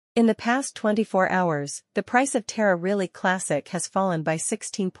In the past 24 hours, the price of Terra Really Classic has fallen by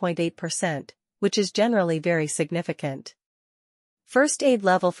 16.8%, which is generally very significant. First aid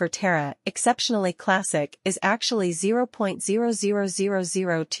level for Terra, exceptionally classic, is actually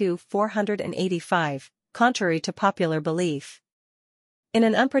 0.00002 contrary to popular belief. In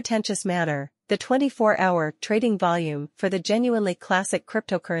an unpretentious manner, the 24-hour trading volume for the genuinely classic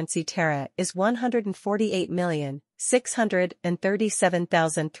cryptocurrency Terra is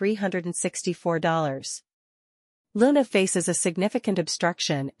 $148,637,364. Luna faces a significant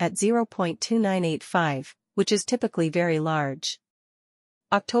obstruction at 0.2985, which is typically very large.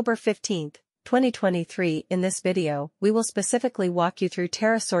 October 15, 2023. In this video, we will specifically walk you through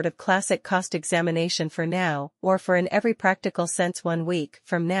Terra's sort of classic cost examination for now, or for in every practical sense 1 week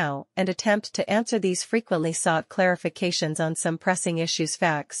from now, and attempt to answer these frequently sought clarifications on some pressing issues.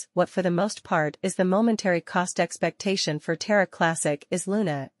 Facts: what for the most part is the momentary cost expectation for Terra Classic is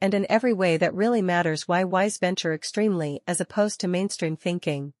Luna, and in every way that really matters why wise venture extremely as opposed to mainstream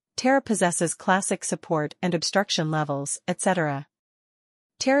thinking. Terra possesses classic support and obstruction levels, etc.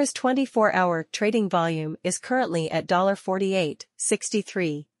 Terra's 24-hour trading volume is currently at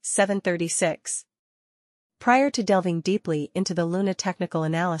 $48.63,736. Prior to delving deeply into the Luna technical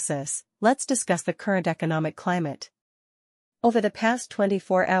analysis, let's discuss the current economic climate. Over the past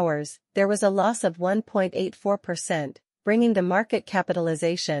 24 hours, there was a loss of 1.84%, bringing the market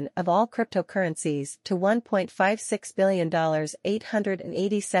capitalization of all cryptocurrencies to $1.56 billion,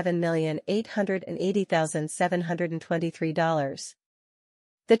 $887,880,723.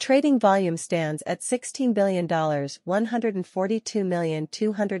 The trading volume stands at $16 billion,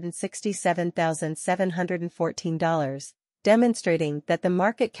 $142,267,714, demonstrating that the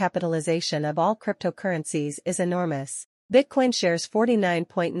market capitalization of all cryptocurrencies is enormous. Bitcoin shares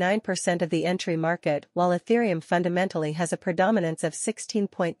 49.9% of the entry market, while Ethereum fundamentally has a predominance of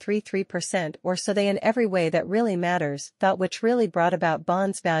 16.33% or so. They in every way that really matters, thought, which really brought about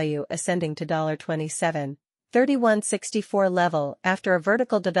bonds value ascending to $27.3164 level after a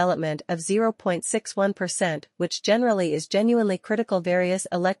vertical development of 0.61%, which generally is genuinely critical. Various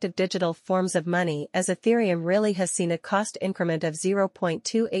elective digital forms of money, as Ethereum really has seen a cost increment of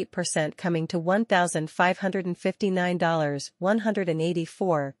 0.28% coming to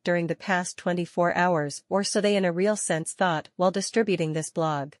 $1,559.184 during the past 24 hours or so. They in a real sense thought while distributing this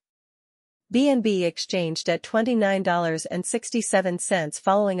blog. BNB exchanged at $29.67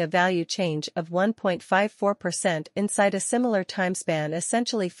 following a value change of 1.54% inside a similar time span.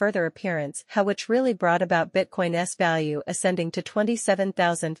 Essentially further appearance how which really brought about Bitcoin's value ascending to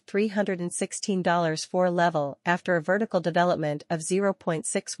 $27,316 level after a vertical development of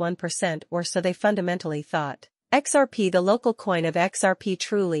 0.61% or so. They fundamentally thought. XRP, the local coin of XRP,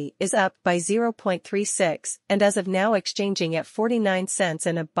 truly is up by 0.36 and as of now exchanging at 49 cents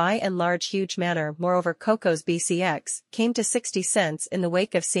in a by and large huge manner. Moreover, Coco's BCX came to 60 cents in the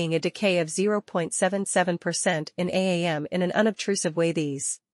wake of seeing a decay of 0.77% in AAM in an unobtrusive way.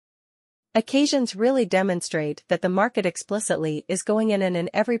 These occasions really demonstrate that the market explicitly is going in and in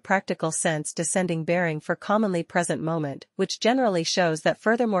every practical sense descending, bearing for commonly present moment, which generally shows that.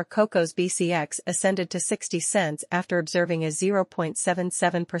 Furthermore, Coco's BCX ascended to 60 cents after observing a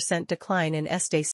 0.77% decline in S-Day